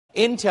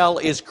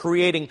Intel is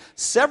creating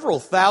several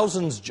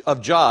thousands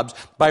of jobs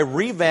by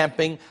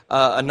revamping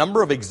a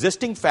number of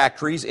existing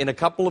factories in a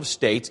couple of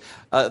states.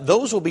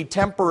 Those will be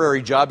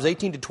temporary jobs,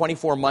 18 to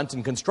 24 months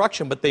in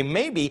construction, but they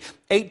may be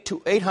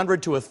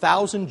 800 to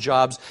 1,000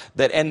 jobs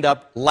that end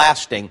up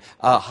lasting,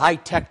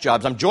 high-tech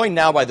jobs. I'm joined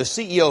now by the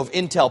CEO of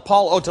Intel,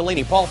 Paul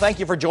Otellini. Paul, thank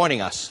you for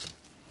joining us.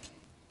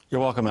 You're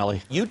welcome,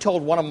 Ellie. You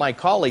told one of my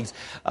colleagues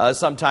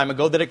some time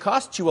ago that it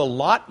costs you a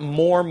lot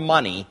more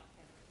money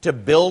to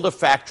build a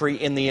factory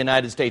in the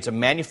United States, a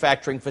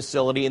manufacturing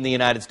facility in the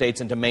United States,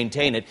 and to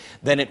maintain it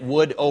than it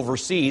would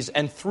overseas.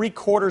 And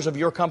 3/4 of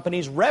your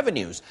company's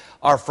revenues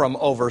are from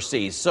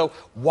overseas. So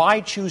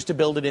why choose to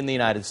build it in the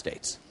United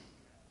States?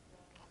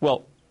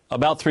 Well,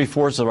 about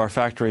 3/4 of our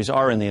factories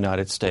are in the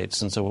United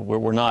States, and so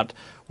we're not.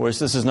 Whereas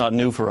this is not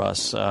new for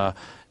us.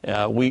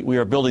 We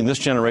are building this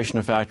generation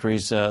of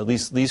factories,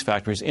 these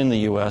factories in the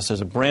U.S.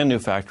 There's a brand new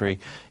factory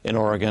in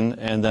Oregon,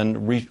 and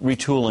then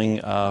retooling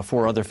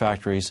 4 other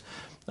factories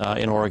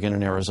in Oregon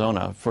and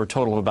Arizona for a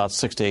total of about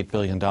 $6 to $8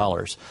 billion.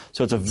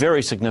 So it's a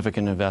very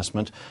significant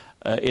investment.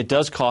 It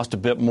does cost a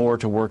bit more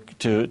to work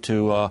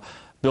to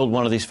build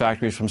one of these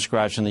factories from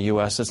scratch in the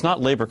U.S. It's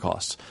not labor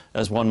costs,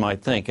 as one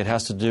might think. It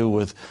has to do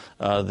with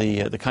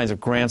the kinds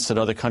of grants that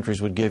other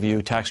countries would give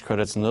you, tax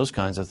credits and those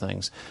kinds of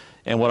things.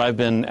 And what I've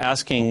been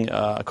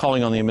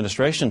calling on the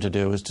administration to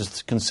do is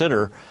to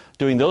consider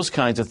doing those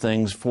kinds of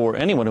things for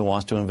anyone who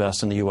wants to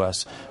invest in the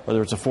U.S.,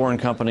 whether it's a foreign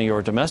company or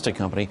a domestic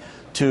company,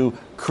 to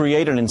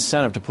create an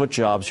incentive to put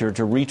jobs here,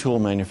 to retool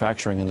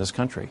manufacturing in this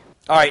country.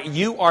 All right,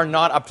 you are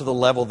not up to the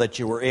level that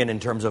you were in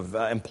terms of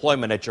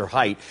employment at your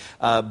height,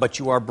 but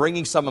you are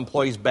bringing some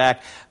employees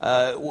back.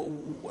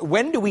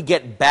 When do we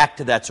get back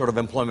to that sort of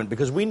employment?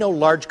 Because we know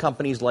large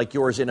companies like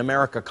yours in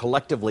America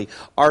collectively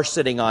are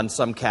sitting on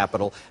some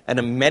capital,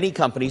 and many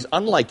companies,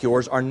 unlike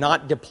yours, are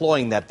not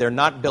deploying that. They're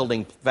not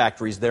building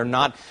factories. They're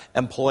not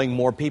employing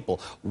more people.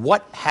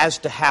 What has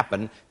to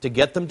happen to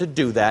get them to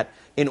do that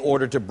in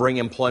order to bring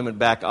employment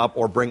back up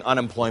or bring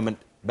unemployment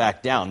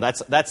back down?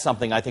 That's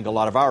something I think a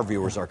lot of our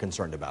viewers are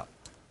concerned about.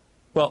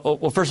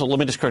 Well, first of all, let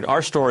me just correct.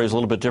 Our story is a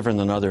little bit different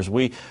than others.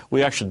 We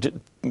actually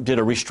did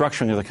a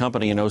restructuring of the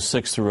company in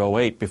 2006 through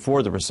 2008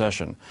 before the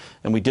recession.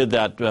 And we did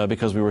that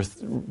because we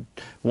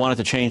wanted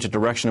to change the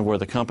direction of where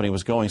the company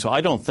was going. So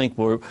I don't think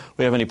we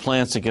have any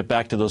plans to get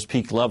back to those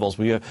peak levels.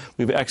 We've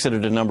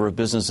exited a number of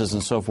businesses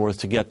and so forth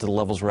to get to the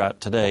levels we're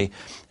at today.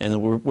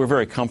 And we're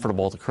very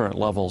comfortable at the current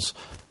levels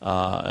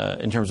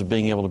in terms of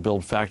being able to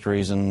build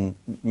factories and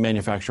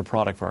manufacture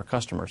product for our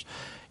customers.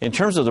 In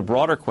terms of the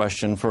broader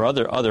question for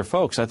other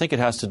folks, I think it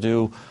has to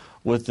do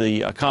with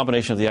the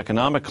combination of the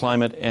economic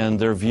climate and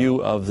their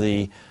view of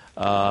the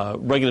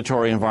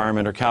regulatory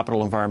environment or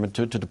capital environment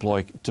to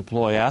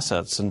deploy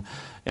assets.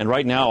 And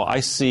right now, I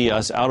see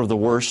us out of the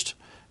worst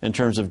in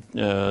terms of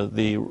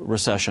the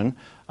recession.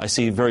 I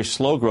see very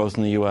slow growth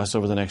in the U.S.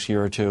 over the next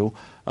year or two,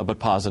 but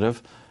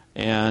positive.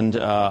 And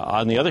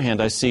on the other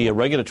hand, I see a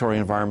regulatory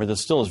environment that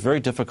still is very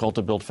difficult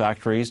to build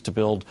factories,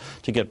 to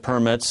get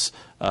permits.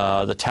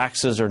 The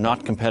taxes are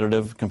not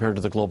competitive compared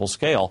to the global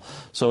scale.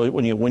 So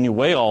when you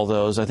weigh all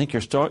those, I think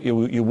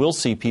you will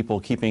see people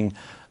keeping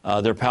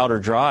their powder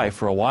dry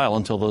for a while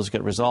until those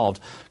get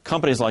resolved.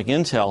 Companies like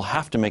Intel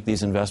have to make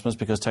these investments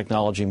because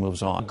technology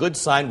moves on. Good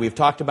sign. We've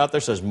talked about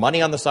this. There's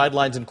money on the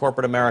sidelines in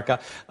corporate America.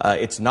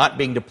 It's not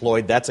being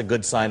deployed. That's a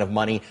good sign of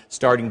money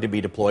starting to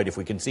be deployed. If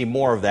we can see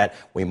more of that,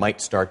 we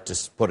might start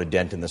to put a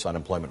dent in this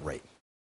unemployment rate.